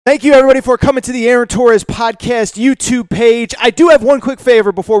Thank you, everybody, for coming to the Aaron Torres Podcast YouTube page. I do have one quick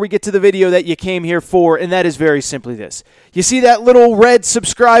favor before we get to the video that you came here for, and that is very simply this. You see that little red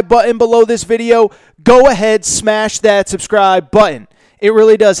subscribe button below this video? Go ahead, smash that subscribe button. It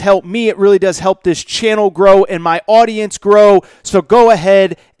really does help me. It really does help this channel grow and my audience grow. So go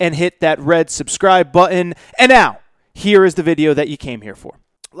ahead and hit that red subscribe button. And now, here is the video that you came here for.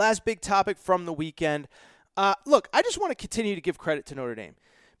 Last big topic from the weekend. Look, I just want to continue to give credit to Notre Dame.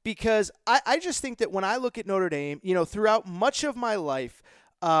 Because I just think that when I look at Notre Dame, throughout much of my life,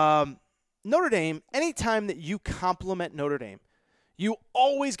 Notre Dame, anytime that you compliment Notre Dame, you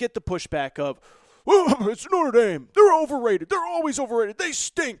always get the pushback of, oh, it's Notre Dame. They're overrated. They're always overrated. They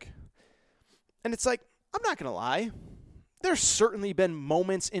stink. And it's like, I'm not going to lie. There's certainly been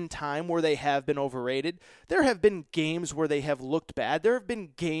moments in time where they have been overrated. There have been games where they have looked bad. There have been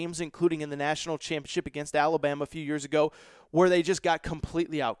games, including in the national championship against Alabama a few years ago, where they just got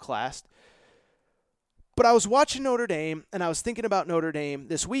completely outclassed. But I was watching Notre Dame, and I was thinking about Notre Dame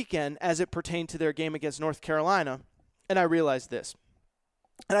this weekend as it pertained to their game against North Carolina, and I realized this.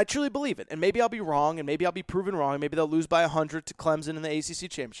 And I truly believe it. And maybe I'll be wrong, and maybe I'll be proven wrong. Maybe they'll lose by 100 to Clemson in the ACC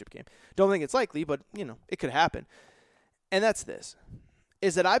championship game. Don't think it's likely, but, it could happen. And that's this,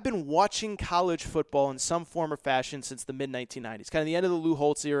 is that I've been watching college football in some form or fashion since the mid-1990s, kind of the end of the Lou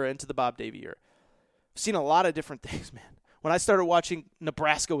Holtz era into the Bob Davie era. I've seen a lot of different things, man. When I started watching,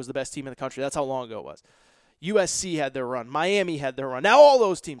 Nebraska was the best team in the country. That's how long ago it was. USC had their run. Miami had their run. Now all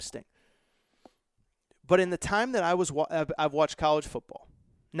those teams stink. But in the time that I've watched college football,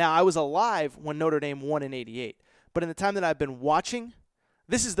 now I was alive when Notre Dame won in '88. But in the time that I've been watching,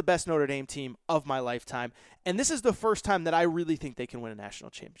 this is the best Notre Dame team of my lifetime. And this is the first time that I really think they can win a national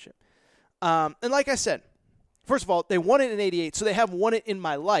championship. And like I said, first of all, they won it in '88, so they have won it in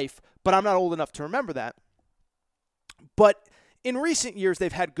my life, but I'm not old enough to remember that. But in recent years,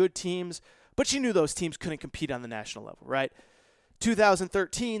 they've had good teams, but you knew those teams couldn't compete on the national level, right?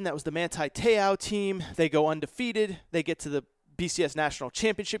 2013, that was the Manti Te'o team. They go undefeated. They get to the BCS National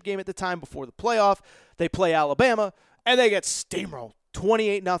Championship game at the time before the playoff. They play Alabama, and they get steamrolled.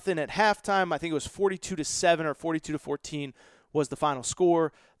 28-0 at halftime. I think it was 42-7 or 42-14 was the final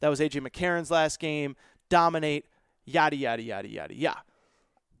score. That was A.J. McCarron's last game. Dominate, yada, yada, yada, yada, yada.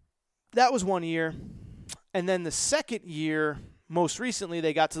 That was one year. And then the second year, most recently,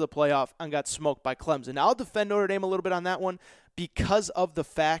 they got to the playoff and got smoked by Clemson. Now, I'll defend Notre Dame a little bit on that one because of the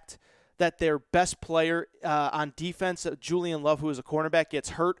fact that their best player on defense, Julian Love, who is a cornerback,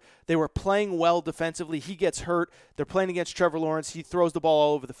 gets hurt. They were playing well defensively. He gets hurt. They're playing against Trevor Lawrence. He throws the ball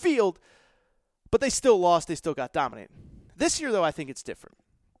all over the field. But they still lost. They still got dominated. This year, though, I think it's different.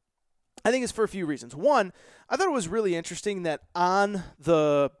 I think it's for a few reasons. One, I thought it was really interesting that on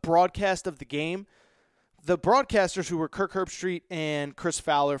the broadcast of the game, the broadcasters who were Kirk Herbstreit and Chris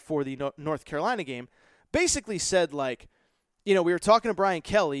Fowler for the North Carolina game basically said, we were talking to Brian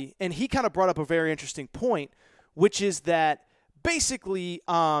Kelly, and he kind of brought up a very interesting point, which is that basically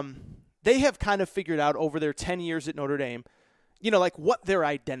they have kind of figured out over their 10 years at Notre Dame, what their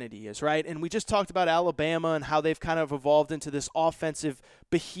identity is, right? And we just talked about Alabama and how they've kind of evolved into this offensive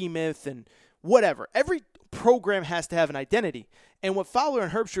behemoth and whatever. Every program has to have an identity. And what Fowler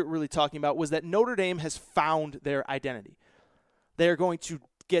and Herbstreit were really talking about was that Notre Dame has found their identity. They are going to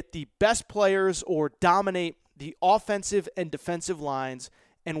get the best players or dominate the offensive and defensive lines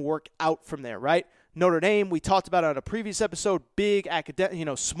and work out from there, right? Notre Dame, we talked about it on a previous episode, big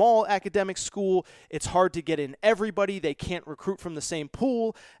small academic school. It's hard to get in everybody. They can't recruit from the same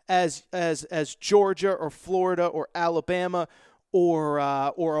pool as Georgia or Florida or Alabama or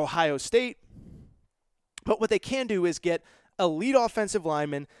Ohio State. But what they can do is get elite offensive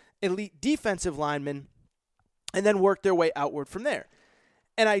linemen, elite defensive linemen, and then work their way outward from there.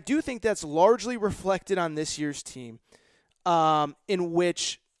 And I do think that's largely reflected on this year's team, in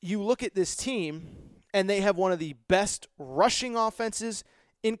which you look at this team, and they have one of the best rushing offenses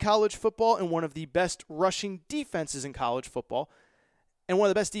in college football and one of the best rushing defenses in college football and one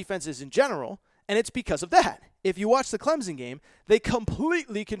of the best defenses in general, and it's because of that. If you watch the Clemson game, they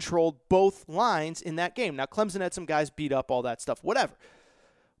completely controlled both lines in that game. Now, Clemson had some guys beat up, all that stuff, whatever.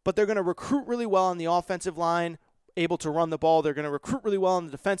 But they're going to recruit really well on the offensive line, able to run the ball. They're going to recruit really well on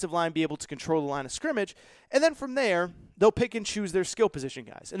the defensive line, be able to control the line of scrimmage. And then from there, they'll pick and choose their skill position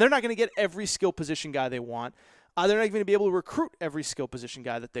guys. And they're not going to get every skill position guy they want. They're not even going to be able to recruit every skill position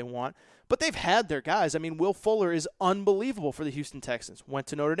guy that they want. But they've had their guys. I mean, Will Fuller is unbelievable for the Houston Texans. Went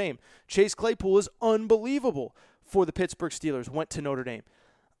to Notre Dame. Chase Claypool is unbelievable for the Pittsburgh Steelers. Went to Notre Dame.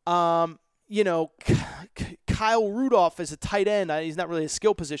 Kyle Rudolph is a tight end. He's not really a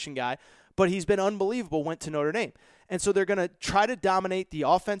skill position guy, but he's been unbelievable. Went to Notre Dame. And so they're going to try to dominate the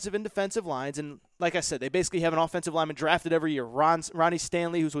offensive and defensive lines. And like I said, they basically have an offensive lineman drafted every year. Ronnie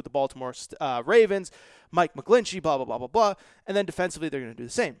Stanley, who's with the Baltimore Ravens, Mike McGlinchey, blah, blah, blah, blah, blah. And then defensively, they're going to do the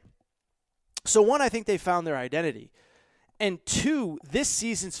same. So one, I think they found their identity. And two, this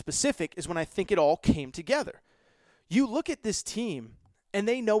season specific is when I think it all came together. You look at this team, and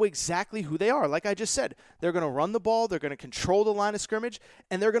they know exactly who they are. Like I just said, they're going to run the ball, they're going to control the line of scrimmage,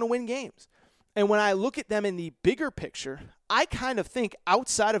 and they're going to win games. And when I look at them in the bigger picture, I kind of think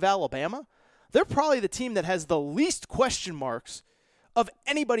outside of Alabama, they're probably the team that has the least question marks of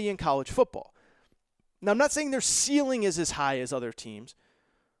anybody in college football. Now, I'm not saying their ceiling is as high as other teams,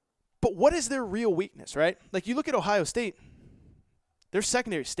 but what is their real weakness, right? Like, you look at Ohio State, their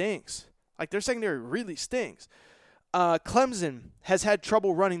secondary stinks. Like, their secondary really stinks. Clemson has had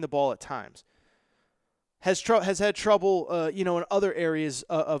trouble running the ball at times. Has had trouble, in other areas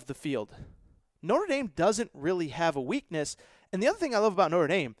of the field. Notre Dame doesn't really have a weakness. And the other thing I love about Notre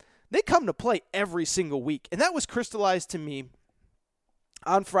Dame, they come to play every single week. And that was crystallized to me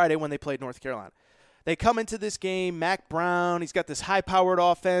on Friday when they played North Carolina. They come into this game, Mac Brown, he's got this high-powered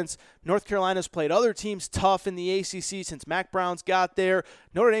offense. North Carolina's played other teams tough in the ACC since Mac Brown's got there.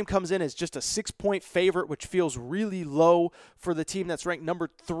 Notre Dame comes in as just a 6-point favorite, which feels really low for the team that's ranked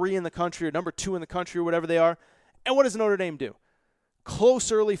number 3 in the country or number 2 in the country or whatever they are. And what does Notre Dame do?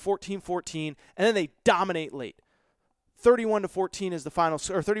 Close early, 14-14, and then they dominate late. 31-14 is the final,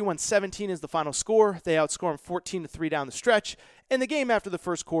 or 31-17 is the final score. They outscore them 14-3 down the stretch, and the game after the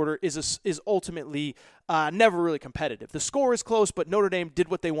first quarter is ultimately never really competitive. The score is close, but Notre Dame did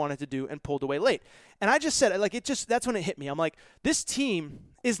what they wanted to do and pulled away late. And I just said, that's when it hit me. I'm like, this team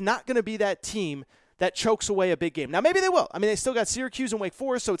is not going to be that team that chokes away a big game. Now, maybe they will. I mean, they still got Syracuse and Wake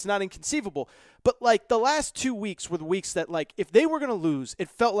Forest, so it's not inconceivable. But, the last 2 weeks were the weeks that, if they were going to lose, it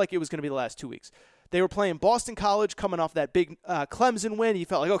felt like it was going to be the last 2 weeks. They were playing Boston College coming off that big Clemson win. You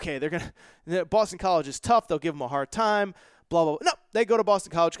felt like, okay, Boston College is tough. They'll give them a hard time, blah, blah, blah. No, they go to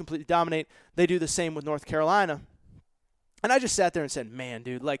Boston College, completely dominate. They do the same with North Carolina. And I just sat there and said, man,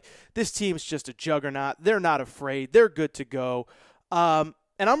 dude, this team's just a juggernaut. They're not afraid. They're good to go.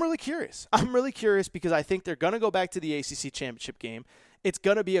 And I'm really curious. I'm really curious because I think they're going to go back to the ACC championship game. It's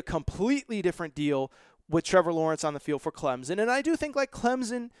going to be a completely different deal with Trevor Lawrence on the field for Clemson. And I do think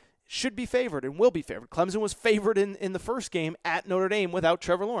Clemson should be favored and will be favored. Clemson was favored in the first game at Notre Dame without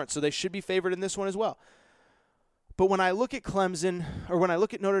Trevor Lawrence, so they should be favored in this one as well. But when I look at Clemson, or when I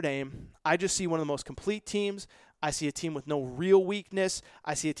look at Notre Dame, I just see one of the most complete teams. I see a team with no real weakness.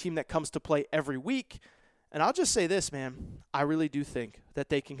 I see a team that comes to play every week. And I'll just say this, man, I really do think that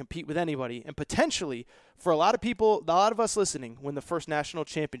they can compete with anybody and potentially, for a lot of people, a lot of us listening, win the first national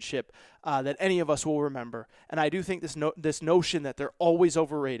championship that any of us will remember. And I do think this notion that they're always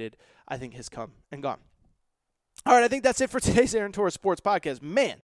overrated, I think has come and gone. All right, I think that's it for today's Aaron Torres Sports Podcast. Man,